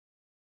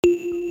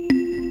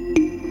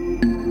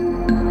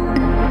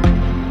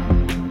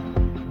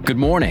Good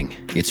morning.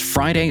 It's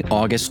Friday,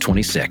 August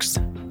 26th.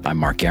 I'm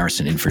Mark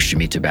Garrison in for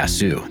Shemitah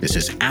Basu. This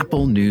is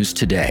Apple News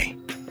Today.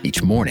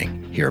 Each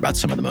morning, hear about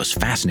some of the most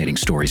fascinating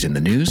stories in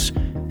the news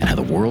and how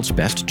the world's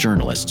best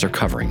journalists are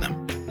covering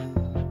them.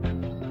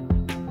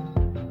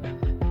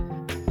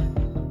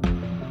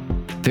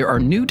 There are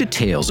new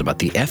details about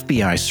the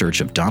FBI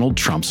search of Donald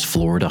Trump's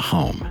Florida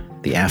home.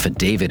 The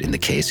affidavit in the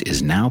case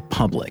is now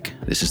public.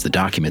 This is the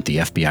document the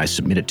FBI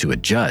submitted to a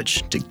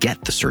judge to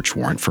get the search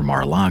warrant for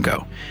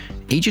Mar-a-Lago.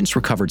 Agents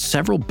recovered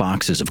several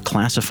boxes of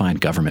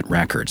classified government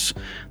records.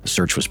 The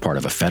search was part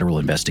of a federal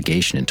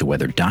investigation into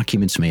whether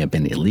documents may have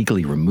been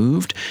illegally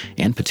removed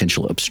and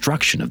potential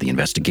obstruction of the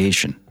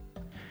investigation.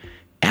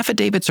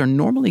 Affidavits are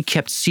normally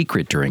kept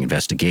secret during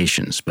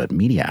investigations, but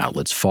media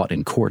outlets fought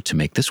in court to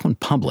make this one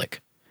public.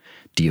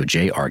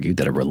 DOJ argued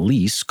that a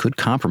release could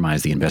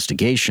compromise the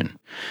investigation.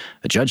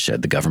 A judge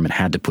said the government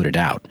had to put it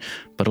out,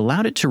 but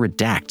allowed it to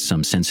redact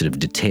some sensitive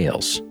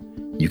details.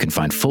 You can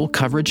find full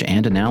coverage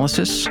and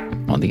analysis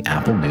on the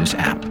Apple News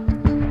app.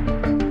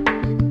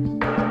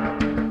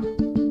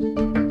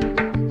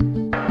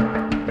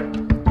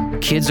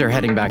 Kids are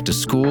heading back to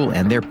school,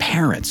 and their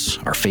parents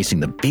are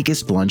facing the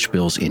biggest lunch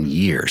bills in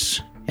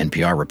years.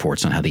 NPR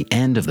reports on how the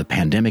end of the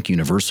pandemic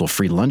universal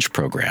free lunch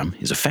program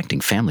is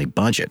affecting family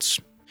budgets.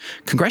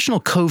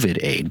 Congressional COVID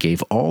aid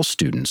gave all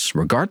students,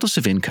 regardless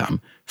of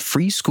income,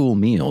 free school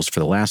meals for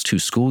the last 2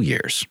 school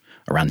years.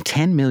 Around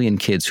 10 million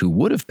kids who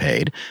would have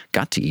paid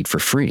got to eat for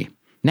free.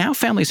 Now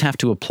families have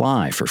to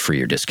apply for free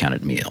or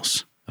discounted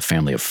meals. A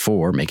family of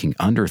 4 making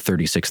under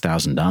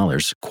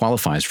 $36,000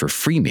 qualifies for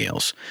free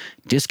meals.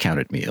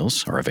 Discounted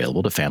meals are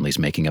available to families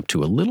making up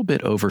to a little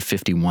bit over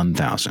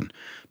 $51,000.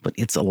 But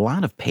it's a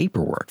lot of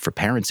paperwork for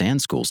parents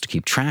and schools to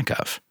keep track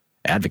of.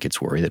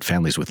 Advocates worry that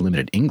families with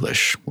limited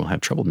English will have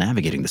trouble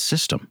navigating the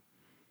system.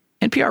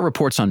 NPR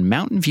reports on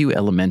Mountain View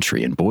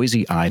Elementary in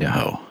Boise,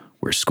 Idaho,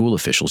 where school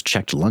officials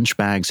checked lunch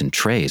bags and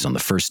trays on the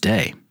first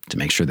day to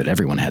make sure that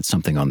everyone had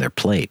something on their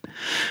plate.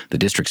 The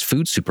district's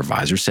food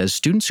supervisor says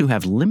students who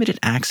have limited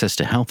access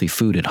to healthy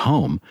food at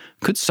home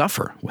could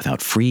suffer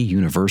without free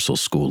universal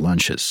school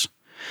lunches.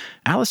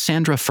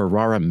 Alessandra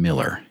Ferrara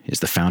Miller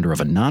is the founder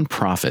of a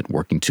nonprofit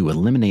working to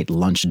eliminate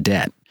lunch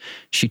debt.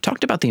 She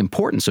talked about the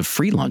importance of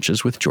free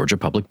lunches with Georgia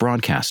Public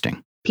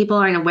Broadcasting. People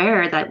aren't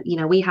aware that,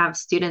 we have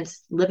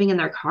students living in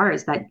their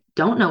cars that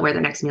don't know where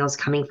their next meal is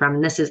coming from.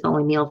 And this is the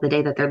only meal of the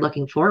day that they're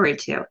looking forward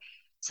to.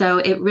 So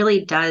it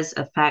really does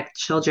affect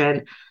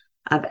children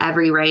of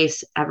every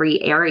race, every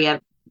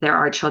area. There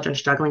are children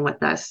struggling with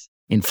this.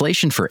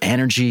 Inflation for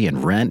energy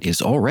and rent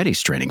is already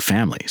straining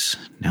families.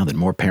 Now that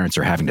more parents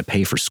are having to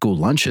pay for school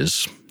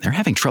lunches, they're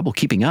having trouble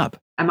keeping up.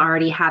 I'm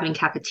already having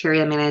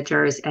cafeteria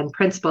managers and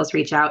principals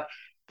reach out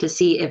to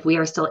see if we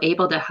are still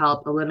able to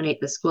help eliminate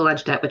the school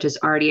lunch debt, which is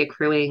already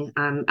accruing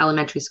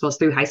elementary schools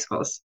through high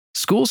schools.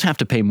 Schools have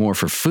to pay more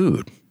for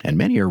food, and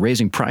many are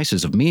raising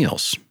prices of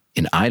meals.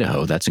 In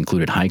Idaho, that's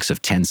included hikes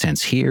of 10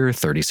 cents here,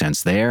 30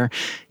 cents there.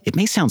 It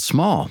may sound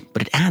small,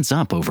 but it adds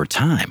up over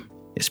time,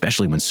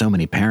 especially when so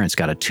many parents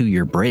got a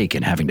 2-year break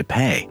in having to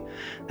pay.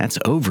 That's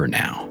over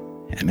now,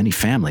 and many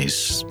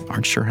families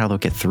aren't sure how they'll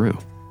get through.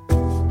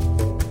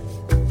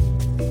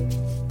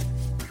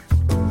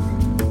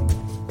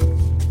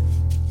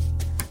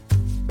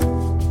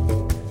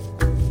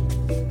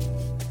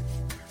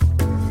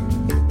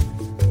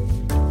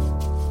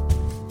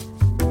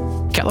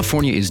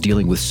 California is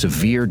dealing with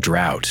severe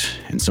drought,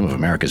 and some of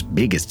America's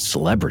biggest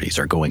celebrities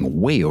are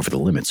going way over the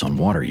limits on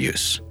water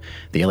use.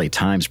 The LA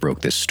Times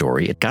broke this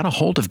story. It got a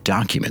hold of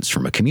documents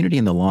from a community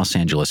in the Los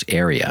Angeles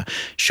area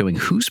showing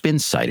who's been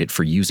cited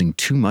for using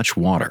too much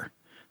water.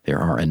 There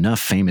are enough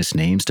famous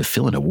names to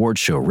fill an award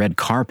show red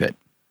carpet.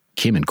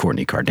 Kim and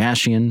Kourtney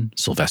Kardashian,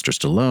 Sylvester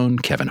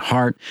Stallone, Kevin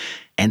Hart,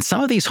 and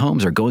some of these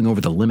homes are going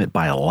over the limit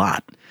by a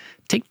lot.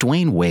 Take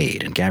Dwayne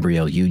Wade and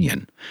Gabrielle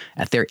Union.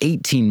 At their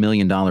 $18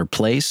 million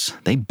place,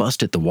 they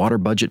busted the water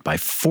budget by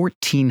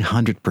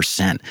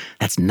 1,400%.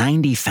 That's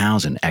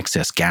 90,000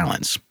 excess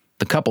gallons.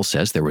 The couple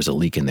says there was a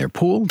leak in their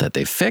pool that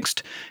they've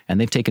fixed, and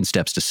they've taken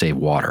steps to save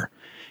water.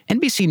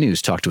 NBC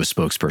News talked to a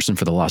spokesperson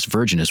for the Las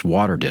Virgenes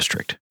Water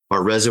District.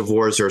 Our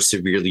reservoirs are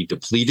severely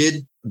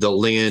depleted. The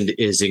land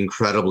is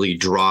incredibly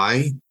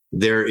dry.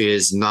 There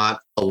is not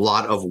a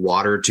lot of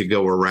water to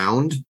go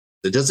around.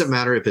 It doesn't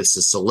matter if it's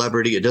a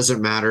celebrity. It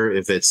doesn't matter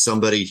if it's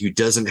somebody who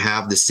doesn't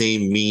have the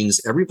same means.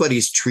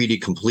 Everybody's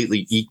treated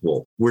completely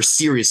equal. We're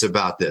serious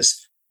about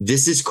this.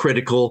 This is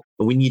critical,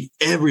 and we need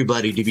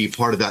everybody to be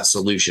part of that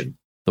solution.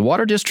 The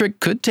Water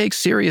District could take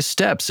serious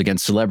steps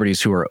against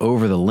celebrities who are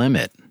over the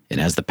limit. It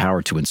has the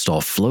power to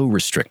install flow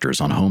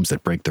restrictors on homes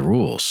that break the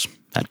rules.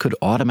 That could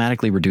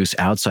automatically reduce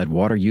outside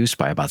water use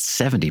by about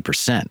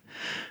 70%.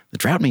 The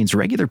drought means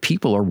regular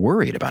people are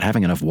worried about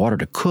having enough water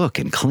to cook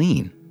and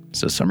clean.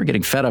 So some are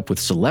getting fed up with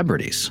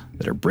celebrities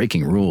that are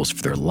breaking rules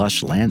for their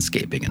lush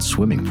landscaping and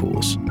swimming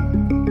pools.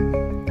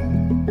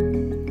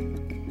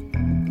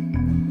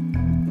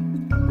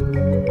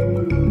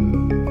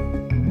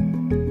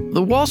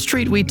 The Wall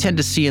Street we tend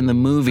to see in the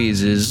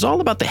movies is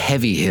all about the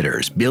heavy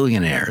hitters,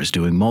 billionaires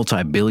doing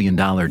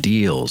multi-billion-dollar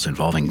deals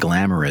involving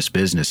glamorous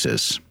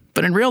businesses.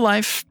 But in real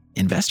life,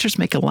 investors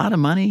make a lot of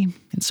money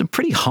in some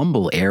pretty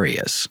humble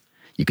areas.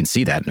 You can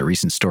see that in a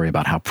recent story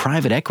about how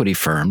private equity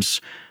firms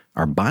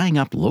are buying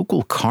up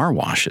local car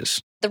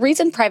washes. The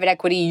reason private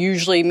equity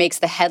usually makes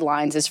the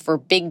headlines is for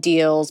big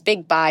deals,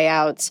 big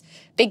buyouts,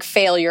 big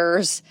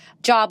failures,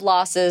 job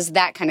losses,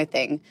 that kind of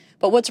thing.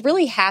 But what's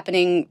really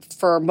happening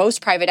for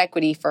most private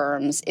equity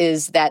firms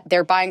is that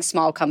they're buying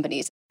small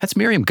companies. That's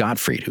Miriam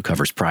Gottfried, who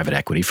covers private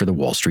equity for the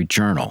Wall Street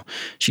Journal.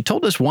 She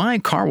told us why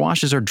car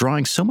washes are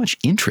drawing so much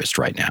interest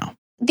right now.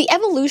 The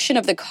evolution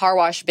of the car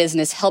wash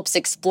business helps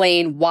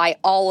explain why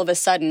all of a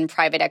sudden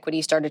private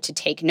equity started to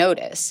take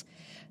notice.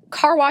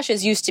 Car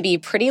washes used to be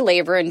pretty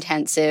labor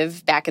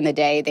intensive back in the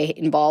day. They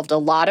involved a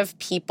lot of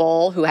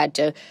people who had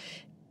to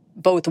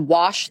both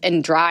wash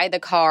and dry the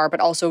car, but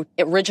also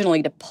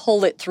originally to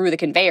pull it through the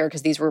conveyor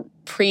because these were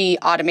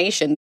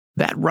pre-automation.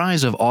 That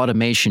rise of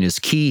automation is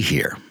key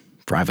here.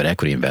 Private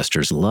equity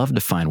investors love to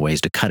find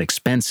ways to cut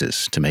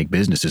expenses to make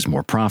businesses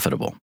more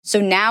profitable. So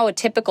now a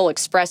typical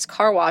express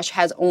car wash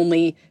has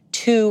only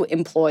 2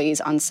 employees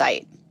on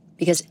site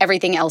because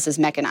everything else is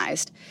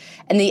mechanized.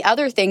 And the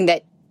other thing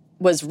that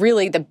was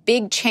really the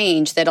big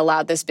change that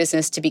allowed this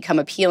business to become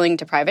appealing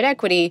to private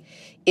equity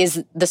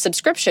is the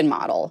subscription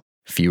model.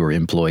 Fewer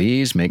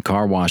employees make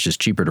car washes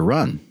cheaper to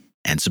run,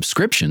 and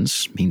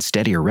subscriptions mean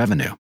steadier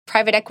revenue.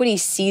 Private equity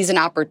sees an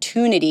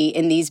opportunity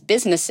in these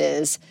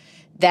businesses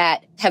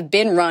that have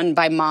been run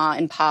by ma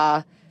and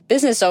pa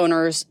business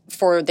owners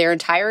for their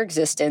entire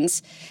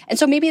existence. And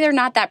so maybe they're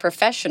not that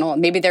professional.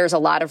 Maybe there's a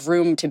lot of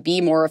room to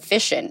be more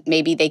efficient.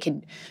 Maybe they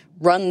could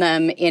run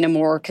them in a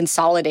more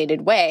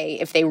consolidated way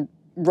if they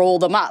roll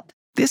them up.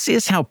 This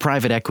is how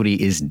private equity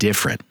is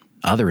different.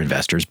 Other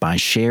investors buy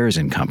shares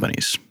in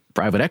companies.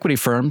 Private equity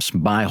firms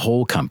buy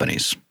whole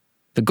companies.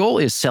 The goal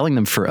is selling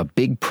them for a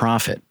big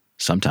profit.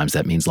 Sometimes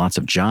that means lots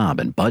of job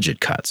and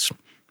budget cuts.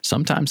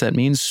 Sometimes that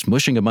means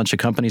smushing a bunch of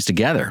companies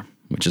together,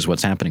 which is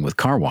what's happening with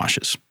car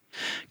washes.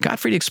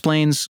 Gottfried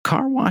explains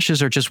car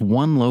washes are just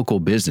one local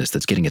business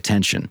that's getting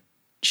attention.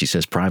 She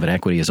says private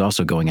equity is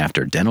also going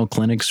after dental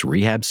clinics,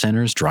 rehab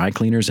centers, dry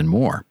cleaners, and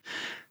more.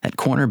 That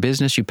corner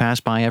business you pass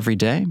by every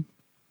day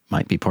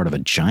might be part of a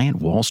giant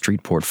Wall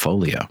Street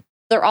portfolio.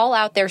 They're all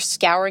out there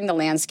scouring the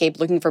landscape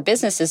looking for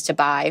businesses to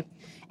buy.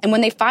 And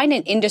when they find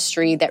an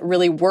industry that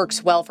really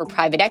works well for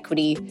private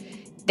equity,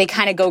 they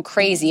kind of go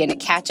crazy and it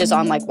catches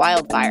on like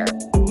wildfire.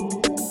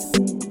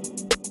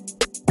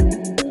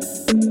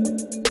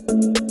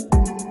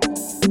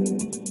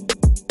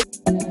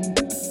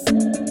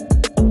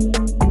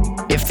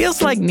 It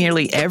feels like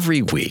nearly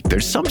every week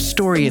there's some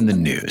story in the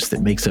news that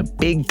makes a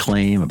big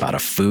claim about a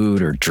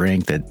food or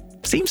drink that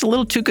seems a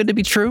little too good to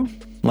be true,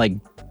 like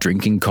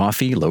drinking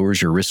coffee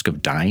lowers your risk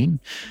of dying.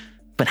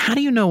 But how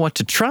do you know what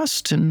to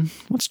trust and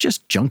what's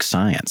just junk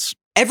science?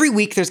 Every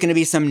week there's going to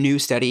be some new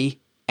study,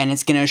 and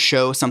it's going to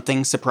show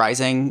something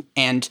surprising.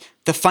 And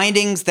the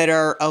findings that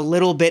are a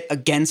little bit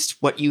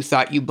against what you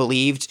thought you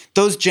believed,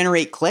 those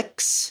generate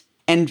clicks.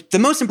 And the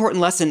most important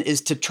lesson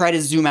is to try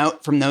to zoom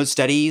out from those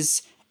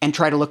studies and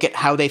try to look at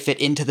how they fit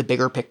into the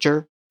bigger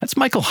picture. That's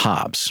Michael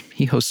Hobbs.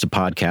 He hosts a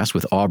podcast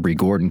with Aubrey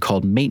Gordon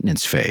called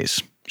Maintenance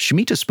Phase.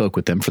 Shamita spoke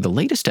with them for the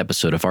latest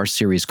episode of our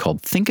series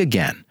called Think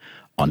Again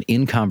on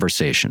In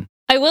Conversation.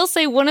 I will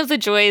say one of the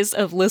joys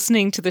of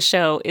listening to the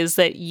show is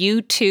that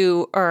you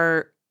two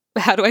are,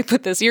 how do I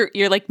put this?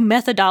 You're like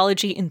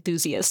methodology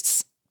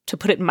enthusiasts, to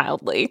put it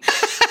mildly.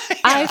 Yeah.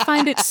 I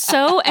find it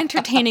so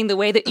entertaining the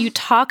way that you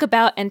talk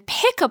about and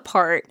pick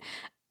apart,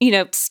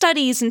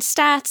 studies and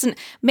stats. And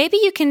maybe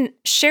you can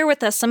share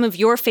with us some of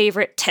your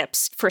favorite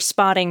tips for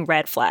spotting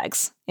red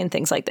flags in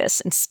things like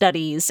this, in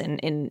studies and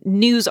in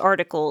news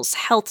articles,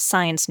 health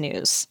science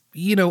news.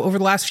 Over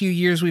the last few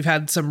years, we've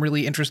had some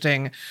really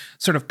interesting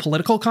sort of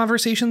political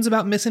conversations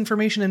about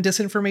misinformation and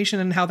disinformation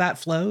and how that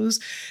flows.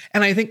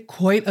 And I think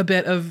quite a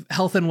bit of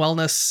health and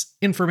wellness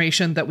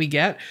information that we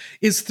get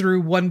is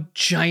through one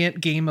giant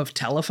game of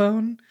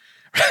telephone.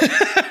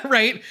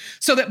 Right?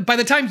 So that by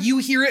the time you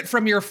hear it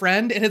from your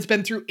friend, it has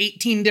been through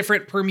 18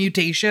 different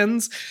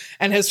permutations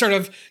and has sort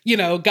of,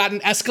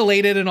 gotten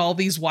escalated in all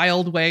these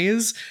wild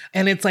ways.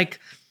 And it's like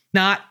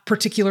not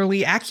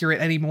particularly accurate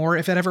anymore,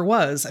 if it ever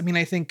was. I mean,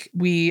 I think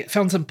we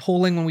found some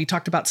polling when we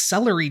talked about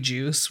celery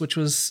juice, which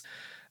was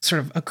sort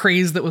of a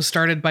craze that was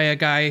started by a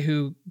guy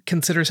who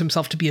considers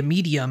himself to be a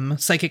medium,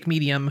 psychic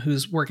medium,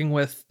 who's working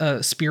with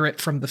a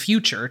spirit from the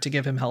future to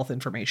give him health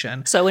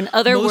information. So in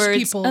other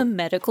words, a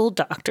medical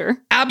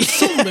doctor.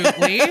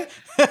 Absolutely.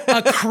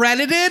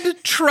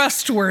 Accredited,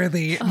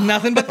 trustworthy,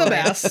 nothing but the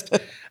best.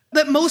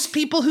 That most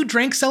people who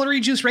drank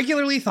celery juice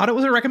regularly thought it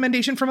was a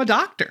recommendation from a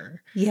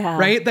doctor. Yeah.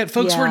 Right? That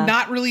folks were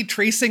not really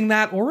tracing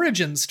that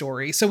origin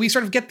story. So we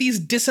sort of get these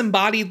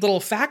disembodied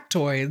little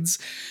factoids,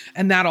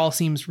 and that all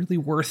seems really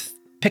worth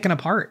picking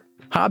apart.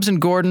 Hobbs and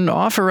Gordon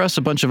offer us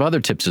a bunch of other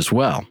tips as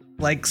well.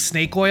 Like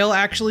snake oil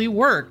actually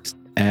worked.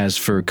 As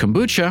for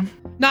kombucha,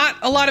 not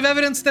a lot of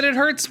evidence that it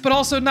hurts, but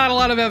also not a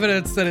lot of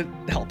evidence that it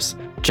helps.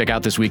 Check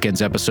out this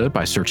weekend's episode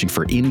by searching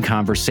for In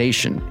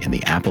Conversation in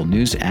the Apple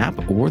News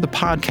app or the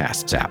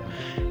Podcasts app.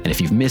 And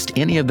if you've missed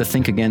any of the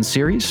Think Again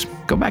series,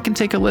 go back and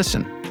take a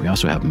listen. We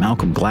also have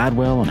Malcolm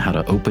Gladwell on how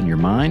to open your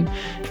mind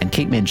and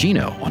Kate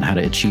Mangino on how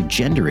to achieve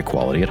gender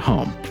equality at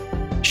home.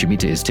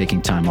 Shamita is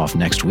taking time off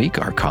next week.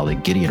 Our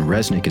colleague Gideon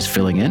Resnick is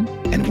filling in,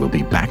 and we'll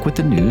be back with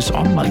the news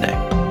on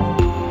Monday.